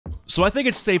So I think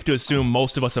it's safe to assume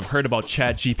most of us have heard about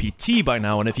ChatGPT by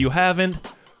now, and if you haven't,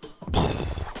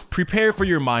 prepare for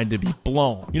your mind to be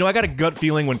blown. You know, I got a gut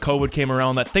feeling when COVID came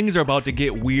around that things are about to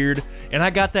get weird, and I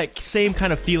got that same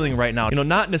kind of feeling right now. You know,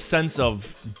 not in a sense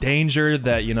of danger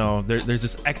that, you know, there's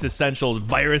this existential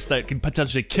virus that can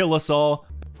potentially kill us all.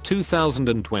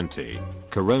 2020,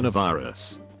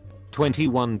 coronavirus.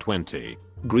 2120,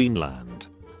 Greenland.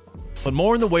 But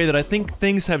more in the way that I think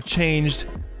things have changed,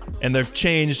 and they've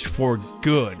changed for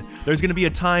good. There's gonna be a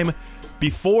time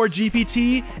before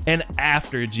GPT and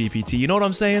after GPT, you know what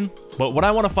I'm saying? But what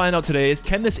I want to find out today is,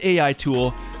 can this AI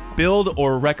tool build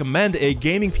or recommend a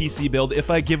gaming PC build if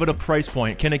I give it a price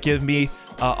point? Can it give me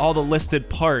all the listed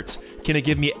parts? Can it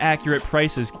give me accurate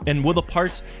prices? And will the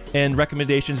parts and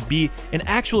recommendations be an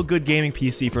actual good gaming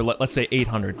PC for, let's say,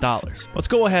 $800? Let's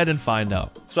go ahead and find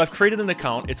out. So I've created an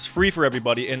account, it's free for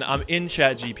everybody, and I'm in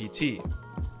ChatGPT.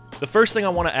 The first thing I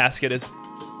want to ask it is,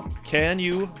 can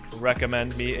you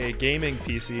recommend me a gaming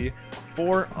PC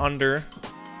for under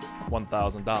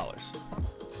 $1,000?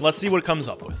 Let's see what it comes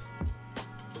up with.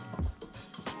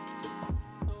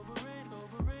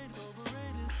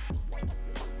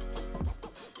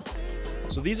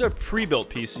 So these are pre-built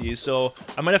PCs, so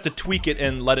I might have to tweak it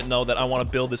and let it know that I want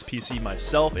to build this PC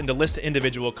myself, and to list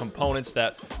individual components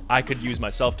that I could use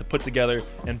myself to put together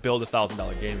and build a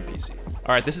 $1,000 gaming PC.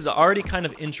 Alright, this is already kind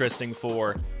of interesting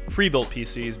for pre-built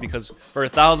PCs, because for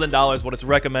 $1,000 what it's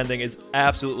recommending is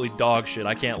absolutely dog shit,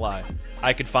 I can't lie.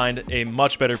 I could find a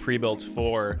much better pre-built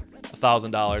for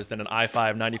 $1,000 than an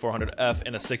i5 9400F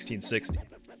and a 1660.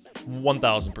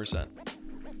 1000%.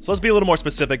 So let's be a little more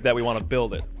specific that we want to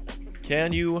build it.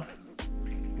 Can you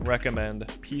recommend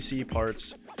PC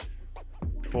parts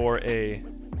for a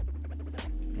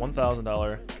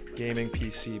 $1,000 gaming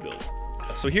PC build?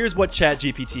 So here's what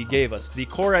ChatGPT gave us: the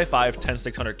Core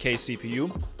i5-10600K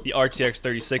CPU, the RTX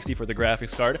 3060 for the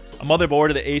graphics card, a motherboard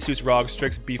of the Asus ROG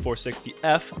Strix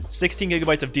B460F,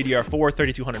 16GB of DDR4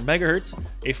 3200 MHz,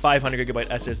 a 500GB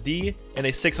SSD, and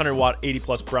a 600-watt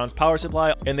 80+ bronze power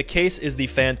supply, and the case is the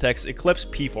Fantex Eclipse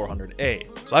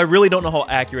P400A. So I really don't know how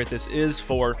accurate this is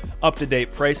for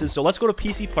up-to-date prices, so let's go to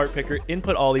PC Part Picker,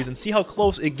 input all these, and see how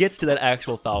close it gets to that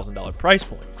actual $1,000 price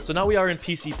point. So now we are in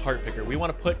PC Part Picker. We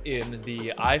want to put in the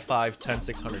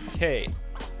i5-10600K.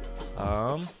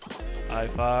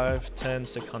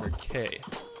 i5-10600K.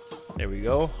 There we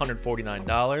go,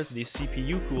 $149. The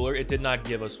CPU cooler, it did not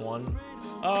give us one.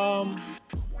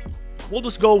 We'll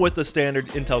just go with the standard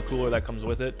Intel cooler that comes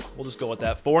with it. We'll just go with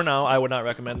that. For now, I would not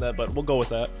recommend that, but we'll go with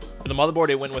that. For the motherboard,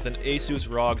 it went with an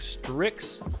Asus ROG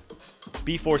Strix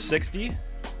B460.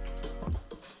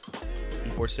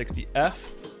 B460F.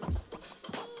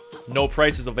 No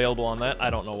prices available on that. I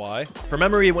don't know why. For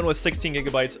memory, it went with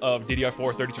 16GB of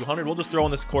DDR4 3200. We'll just throw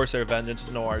in this Corsair Vengeance.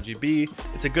 It's no RGB.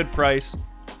 It's a good price.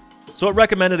 So it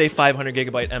recommended a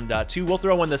 500GB M.2. We'll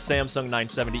throw in the Samsung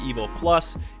 970 EVO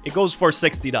Plus. It goes for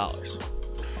 $60.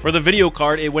 For the video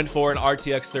card, it went for an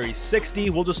RTX 3060.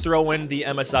 We'll just throw in the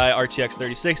MSI RTX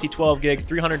 3060 12GB,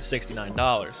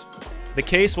 $369. The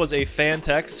case was a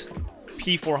Fantex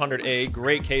P400A.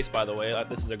 Great case, by the way.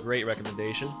 This is a great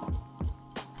recommendation.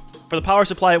 For the power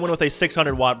supply, it went with a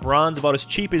 600-watt bronze, about as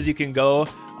cheap as you can go.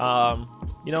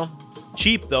 You know,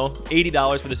 cheap though,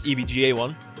 $80 for this EVGA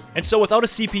one. And so without a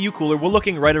CPU cooler, we're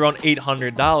looking right around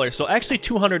 $800. So actually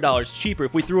 $200 cheaper.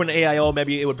 If we threw an AIO,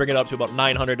 maybe it would bring it up to about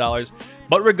 $900.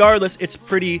 But regardless, it's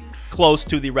pretty close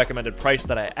to the recommended price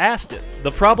that I asked it.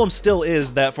 The problem still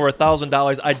is that for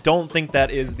 $1,000, I don't think that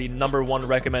is the #1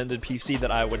 recommended PC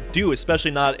that I would do,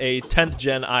 especially not a 10th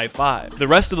gen i5. The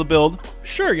rest of the build,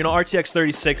 sure, you know, RTX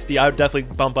 3060, I would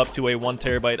definitely bump up to a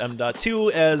 1TB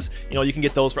M.2, as, you know, you can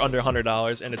get those for under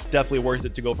 $100, and it's definitely worth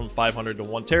it to go from 500 to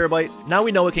 1TB. Now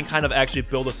we know it can kind of actually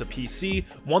build us a PC,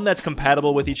 one that's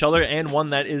compatible with each other, and one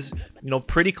that is, you know,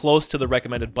 pretty close to the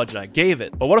recommended budget I gave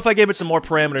it. But what if I gave it some more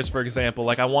parameters? For example,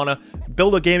 like I want to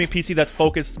build a gaming PC that's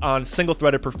focused on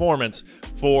single-threaded performance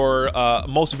for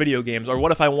most video games, or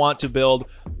what if I want to build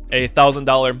a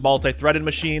 $1,000 multi-threaded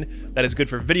machine that is good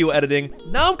for video editing?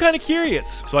 Now I'm kind of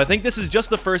curious. So I think this is just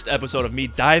the first episode of me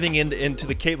diving into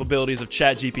the capabilities of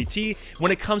ChatGPT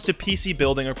when it comes to PC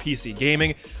building or PC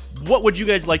gaming. What would you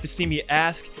guys like to see me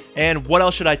ask, and what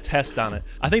else should I test on it?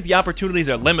 I think the opportunities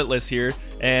are limitless here,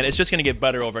 and it's just going to get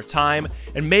better over time.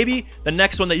 And maybe the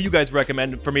next one that you guys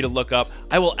recommend for me to look up,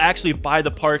 I will actually buy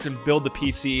the parts and build the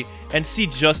PC and see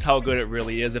just how good it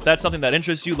really is. If that's something that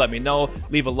interests you, let me know.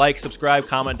 Leave a like, subscribe,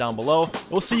 comment down below.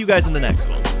 We'll see you guys in the next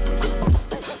one.